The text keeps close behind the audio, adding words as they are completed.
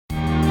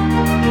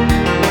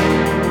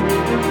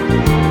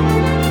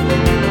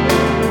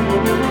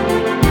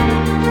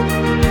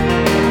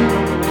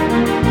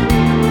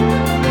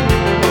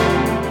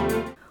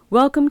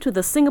Welcome to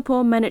the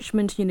Singapore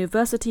Management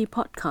University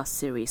podcast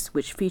series,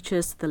 which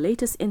features the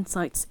latest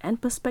insights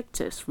and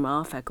perspectives from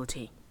our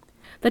faculty.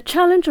 The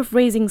challenge of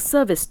raising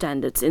service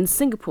standards in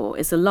Singapore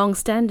is a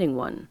long-standing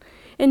one.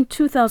 In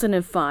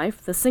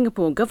 2005, the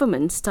Singapore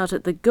government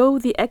started the Go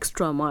the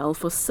Extra Mile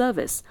for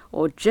Service,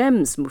 or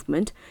GEMS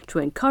movement, to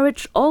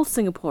encourage all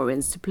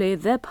Singaporeans to play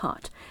their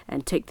part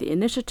and take the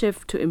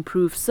initiative to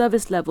improve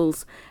service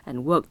levels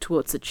and work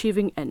towards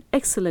achieving an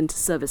excellent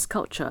service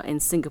culture in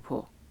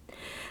Singapore.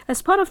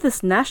 As part of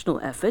this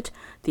national effort,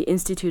 the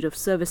Institute of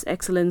Service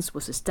Excellence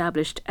was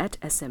established at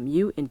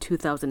SMU in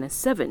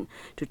 2007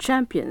 to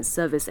champion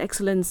service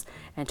excellence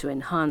and to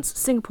enhance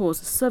Singapore's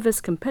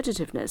service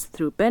competitiveness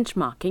through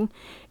benchmarking,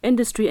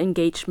 industry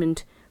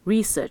engagement,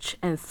 research,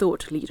 and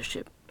thought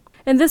leadership.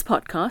 In this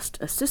podcast,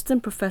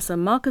 Assistant Professor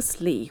Marcus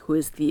Lee, who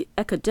is the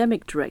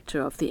Academic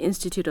Director of the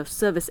Institute of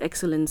Service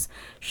Excellence,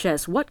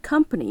 shares what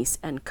companies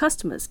and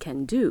customers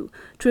can do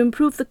to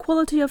improve the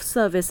quality of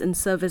service and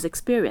service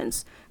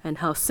experience, and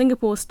how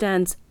Singapore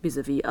stands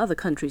vis-à-vis other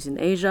countries in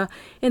Asia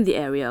in the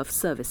area of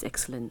service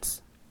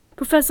excellence.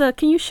 Professor,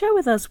 can you share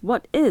with us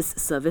what is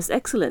service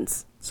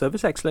excellence?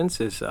 Service excellence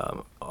is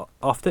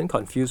often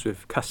confused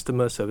with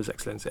customer service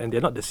excellence, and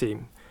they're not the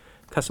same.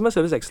 Customer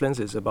service excellence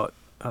is about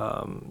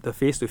the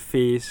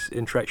face-to-face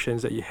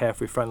interactions that you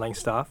have with frontline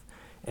staff,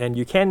 and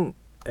you can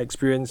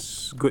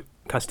experience good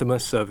customer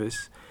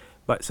service,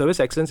 but service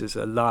excellence is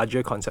a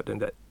larger concept than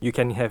that. You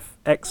can have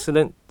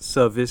excellent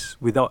service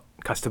without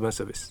customer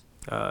service.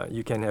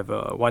 You can have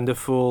a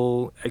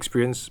wonderful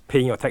experience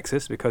paying your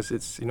taxes because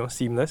it's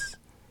seamless,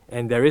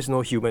 and there is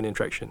no human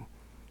interaction.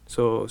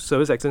 So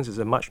service excellence is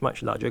a much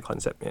larger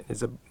concept.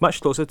 It's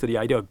much closer to the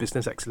idea of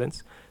business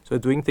excellence. So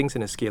doing things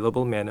in a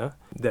scalable manner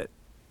that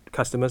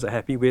customers are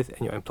happy with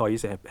and your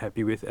employees are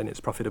happy with, and it's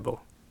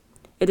profitable.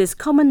 It is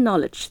common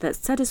knowledge that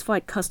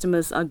satisfied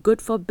customers are good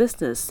for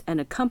business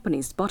and a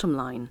company's bottom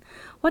line.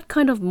 What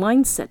kind of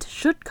mindset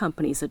should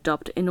companies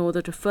adopt in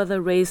order to further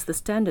raise the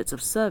standards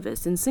of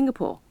service in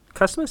Singapore?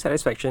 Customer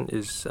satisfaction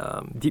is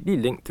deeply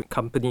linked to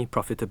company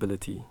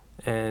profitability,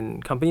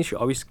 and companies should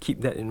always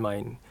keep that in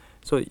mind.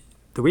 So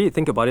the way you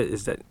think about it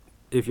is that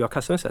if your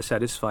customers are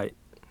satisfied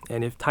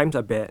and if times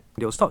are bad,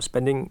 they'll stop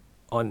spending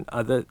on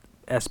other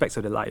aspects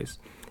of their lives,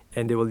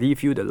 and they will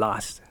leave you the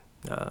last.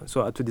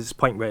 So up to this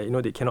point where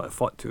they cannot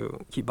afford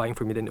to keep buying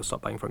from you, then they'll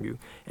stop buying from you.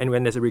 And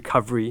when there's a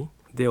recovery,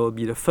 they will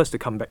be the first to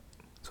come back.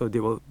 So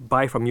they will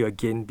buy from you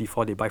again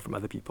before they buy from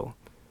other people.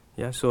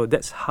 Yeah, so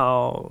that's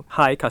how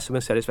high customer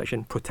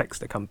satisfaction protects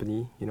the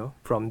company,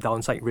 from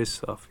downside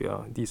risks of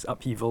these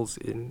upheavals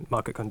in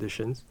market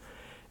conditions.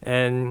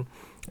 And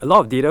a lot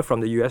of data from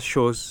the US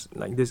shows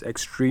like this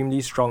extremely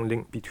strong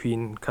link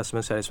between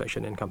customer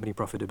satisfaction and company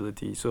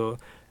profitability.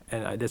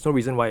 And there's no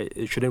reason why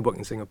it shouldn't work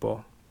in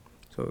Singapore.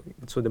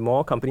 So the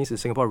more companies in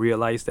Singapore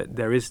realize that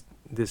there is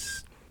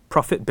this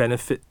profit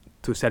benefit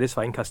to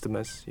satisfying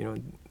customers,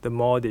 the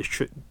more they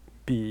should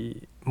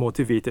be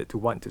motivated to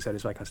want to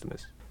satisfy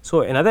customers.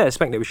 So another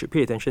aspect that we should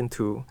pay attention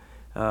to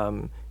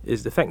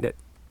is the fact that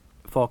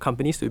for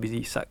companies to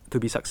be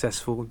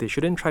successful, they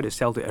shouldn't try to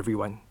sell to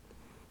everyone.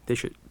 They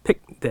should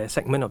pick their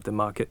segment of the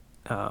market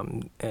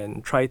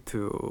and try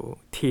to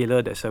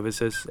tailor their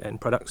services and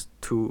products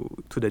to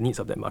the needs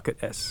of that market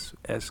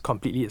as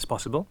completely as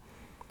possible.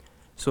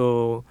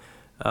 So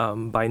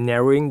by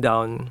narrowing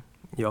down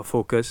your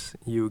focus,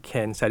 you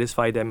can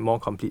satisfy them more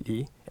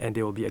completely, and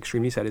they will be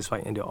extremely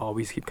satisfied, and they'll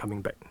always keep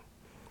coming back.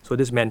 So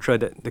this mantra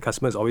that the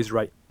customer is always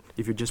right,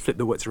 if you just flip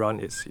the words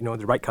around, is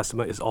the right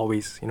customer is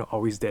always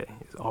always there,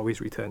 it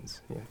always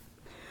returns. Yeah.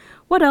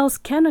 What else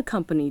can a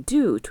company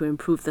do to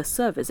improve the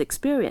service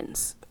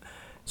experience?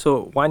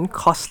 So one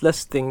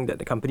costless thing that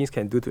the companies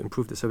can do to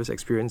improve the service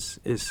experience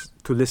is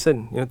to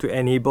listen, to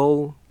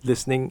enable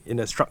listening in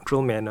a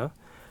structural manner.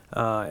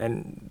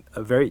 And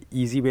a very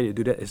easy way to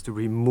do that is to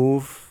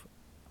remove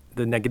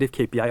the negative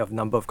KPI of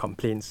number of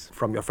complaints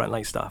from your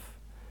frontline staff.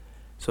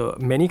 So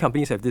many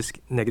companies have this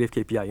negative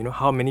KPI,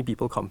 how many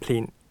people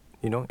complain,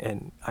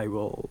 and I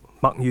will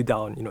mark you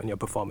down, in your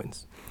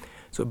performance.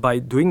 So by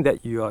doing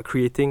that, you are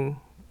creating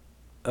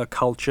a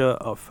culture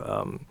of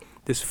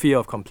this fear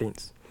of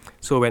complaints.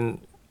 So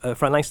when a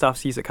frontline staff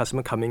sees a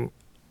customer coming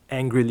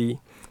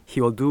angrily,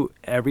 he will do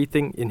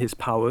everything in his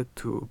power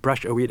to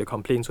brush away the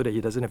complaint so that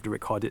he doesn't have to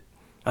record it.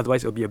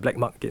 Otherwise, it will be a black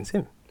mark against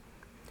him.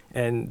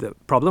 And the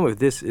problem with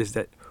this is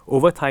that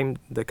over time,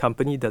 the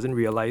company doesn't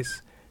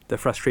realize the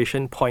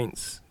frustration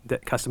points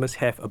that customers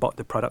have about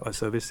the product or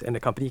service, and the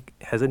company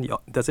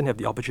doesn't have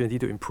the opportunity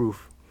to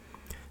improve.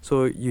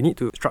 So you need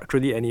to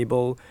structurally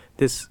enable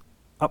this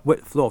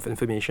upward flow of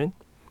information.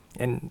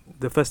 And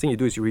the first thing you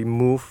do is you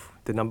remove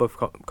the number of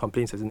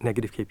complaints as a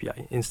negative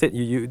KPI. Instead,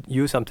 you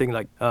use something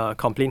like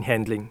complaint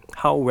handling.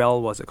 How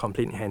well was a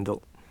complaint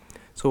handled?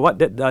 So what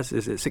that does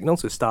is it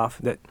signals to staff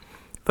that,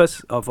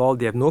 first of all,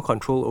 they have no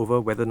control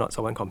over whether or not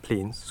someone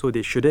complains, so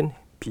they shouldn't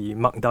be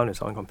marked down if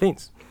someone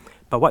complains.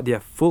 But what they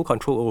have full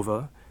control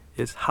over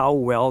is how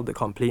well the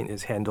complaint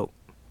is handled.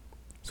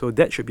 So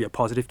that should be a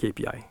positive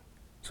KPI.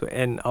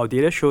 And our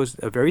data shows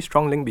a very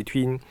strong link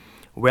between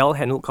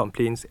well-handled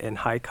complaints, and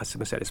high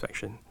customer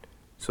satisfaction.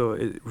 So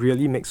it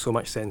really makes so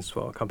much sense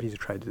for companies to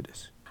try to do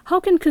this. How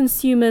can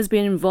consumers be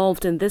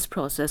involved in this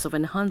process of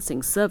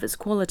enhancing service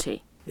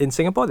quality? In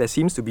Singapore, there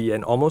seems to be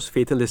an almost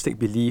fatalistic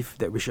belief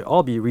that we should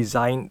all be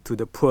resigned to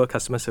the poor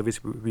customer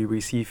service we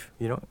receive,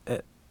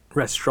 at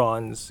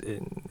restaurants,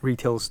 in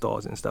retail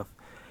stores and stuff.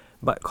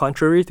 But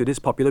contrary to this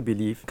popular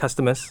belief,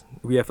 customers,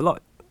 we have a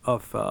lot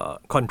of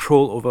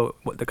control over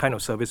the kind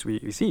of service we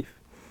receive.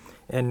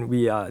 And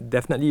we are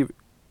definitely,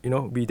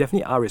 we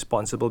definitely are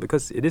responsible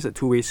because it is a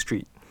two-way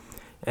street.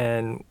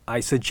 And I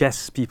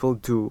suggest people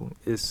do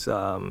is,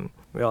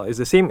 it's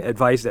the same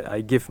advice that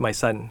I give my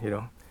son,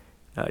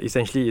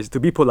 essentially is to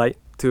be polite,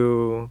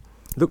 to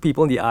look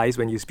people in the eyes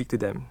when you speak to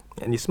them,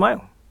 and you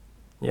smile.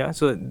 Yeah,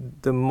 so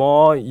the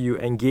more you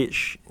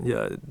engage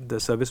the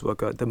service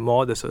worker, the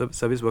more the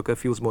service worker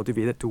feels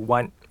motivated to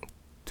want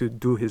to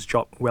do his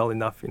job well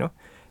enough,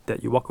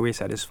 that you walk away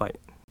satisfied.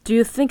 Do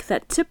you think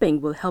that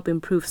tipping will help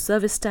improve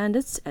service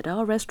standards at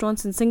our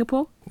restaurants in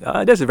Singapore?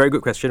 That's a very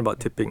good question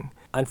about tipping.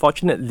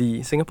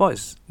 Unfortunately, Singapore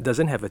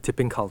doesn't have a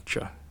tipping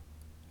culture.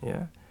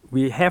 Yeah,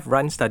 we have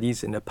run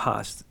studies in the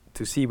past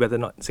to see whether or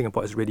not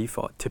Singapore is ready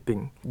for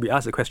tipping. We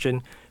asked the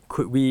question,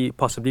 could we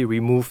possibly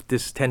remove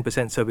this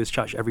 10% service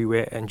charge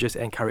everywhere and just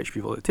encourage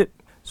people to tip?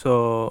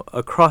 So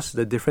across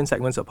the different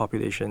segments of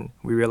population,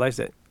 we realized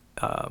that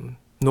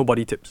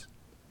nobody tips.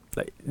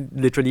 Like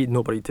literally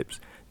nobody tips.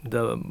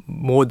 The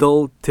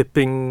modal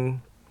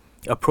tipping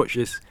approach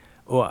is,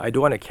 I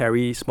don't want to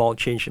carry small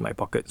change in my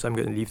pocket, so I'm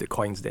going to leave the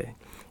coins there.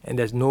 And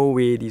there's no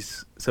way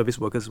these service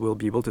workers will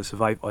be able to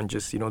survive on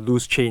just,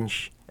 loose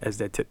change as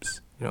their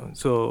tips.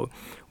 So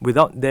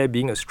without there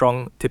being a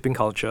strong tipping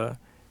culture,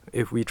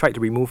 if we try to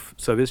remove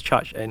service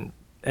charge and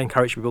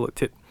encourage people to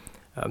tip,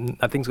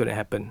 nothing's going to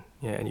happen.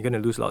 Yeah, and you're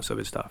going to lose a lot of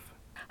service staff.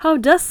 How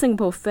does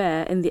Singapore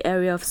fare in the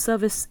area of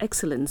service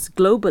excellence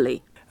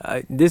globally?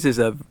 This is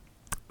a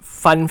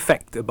fun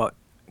fact about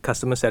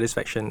customer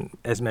satisfaction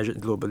as measured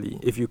globally.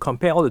 If you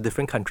compare all the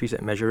different countries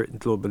that measure it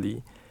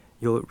globally,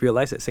 you'll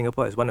realize that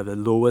Singapore has one of the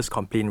lowest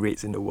complaint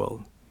rates in the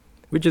world,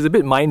 which is a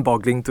bit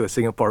mind-boggling to a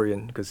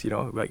Singaporean because,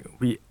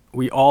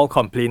 we all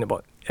complain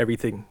about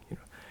everything.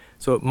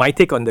 So my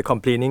take on the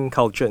complaining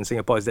culture in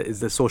Singapore is that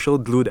it's the social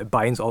glue that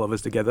binds all of us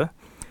together.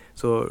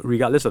 So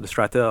regardless of the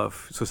strata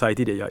of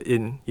society that you're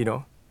in,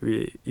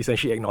 we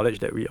essentially acknowledge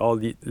that we all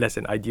lead less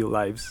than ideal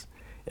lives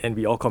and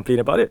we all complain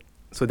about it.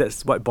 So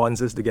that's what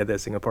bonds us together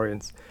as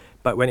Singaporeans.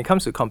 But when it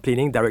comes to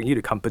complaining directly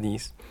to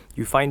companies,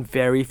 you find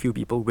very few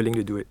people willing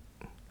to do it.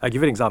 I'll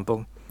give you an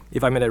example.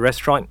 If I'm at a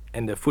restaurant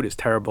and the food is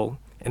terrible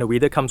and the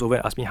waiter comes over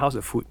and asks me, how's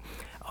the food?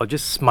 I'll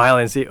just smile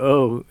and say,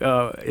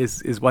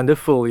 it's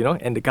wonderful,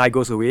 and the guy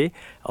goes away.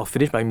 I'll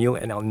finish my meal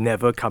and I'll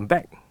never come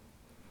back.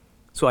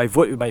 So I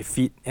vote with my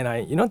feet,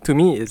 and to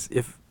me, is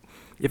if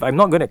I'm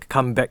not going to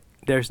come back,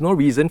 there's no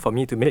reason for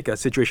me to make a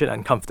situation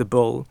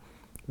uncomfortable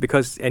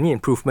because any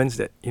improvements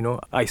that,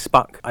 I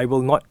spark, I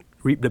will not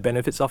reap the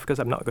benefits of because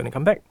I'm not going to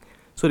come back.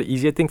 So the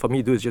easier thing for me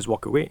to do is just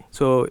walk away.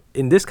 So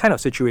in this kind of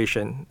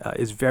situation,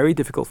 it's very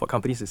difficult for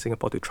companies in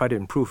Singapore to try to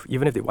improve,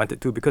 even if they wanted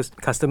to, because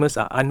customers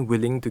are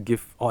unwilling to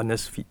give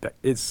honest feedback.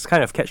 It's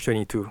kind of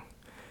catch-22.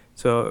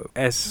 So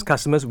as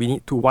customers, we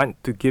need to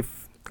want to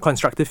give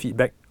constructive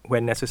feedback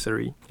when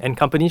necessary. And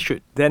companies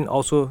should then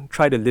also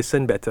try to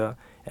listen better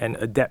and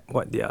adapt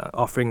what they are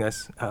offering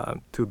us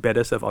to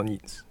better serve our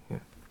needs. Yeah.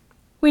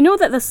 We know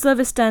that the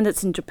service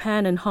standards in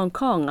Japan and Hong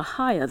Kong are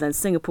higher than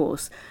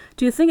Singapore's.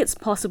 Do you think it's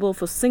possible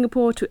for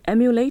Singapore to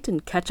emulate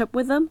and catch up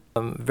with them?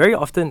 Very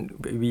often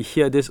we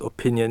hear this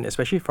opinion,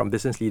 especially from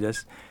business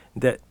leaders,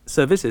 that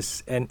service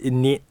is an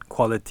innate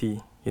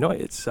quality.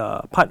 It's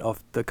part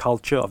of the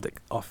culture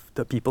of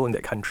the people in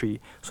that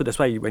country. So that's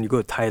why when you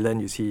go to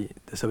Thailand, you see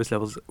the service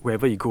levels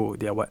wherever you go,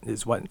 they are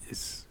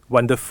is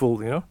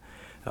wonderful.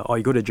 Or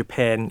you go to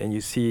Japan and you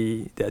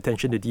see the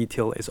attention to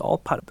detail is all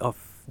part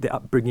of their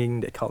upbringing,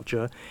 their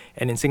culture.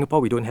 And in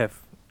Singapore, we don't have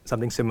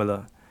something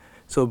similar.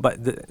 So,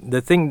 but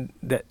the thing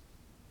that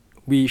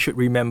we should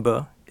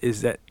remember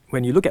is that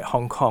when you look at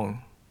Hong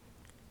Kong,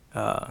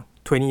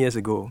 20 years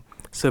ago,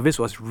 service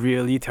was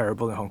really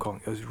terrible in Hong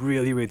Kong. It was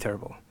really, really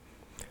terrible.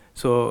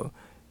 So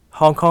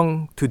Hong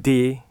Kong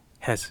today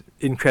has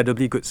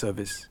incredibly good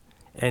service.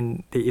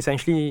 And they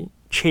essentially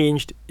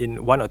changed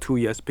in 1 or 2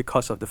 years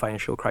because of the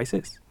financial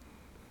crisis.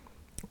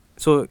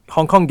 So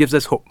Hong Kong gives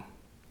us hope.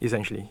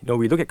 Essentially,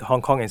 we look at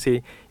Hong Kong and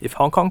say, if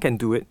Hong Kong can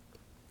do it,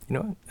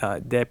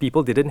 their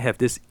people didn't have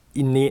this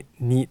innate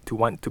need to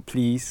want to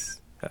please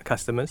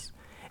customers,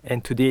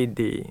 and today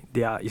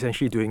they are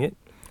essentially doing it.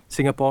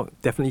 Singapore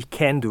definitely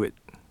can do it.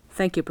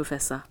 Thank you,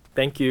 Professor.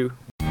 Thank you.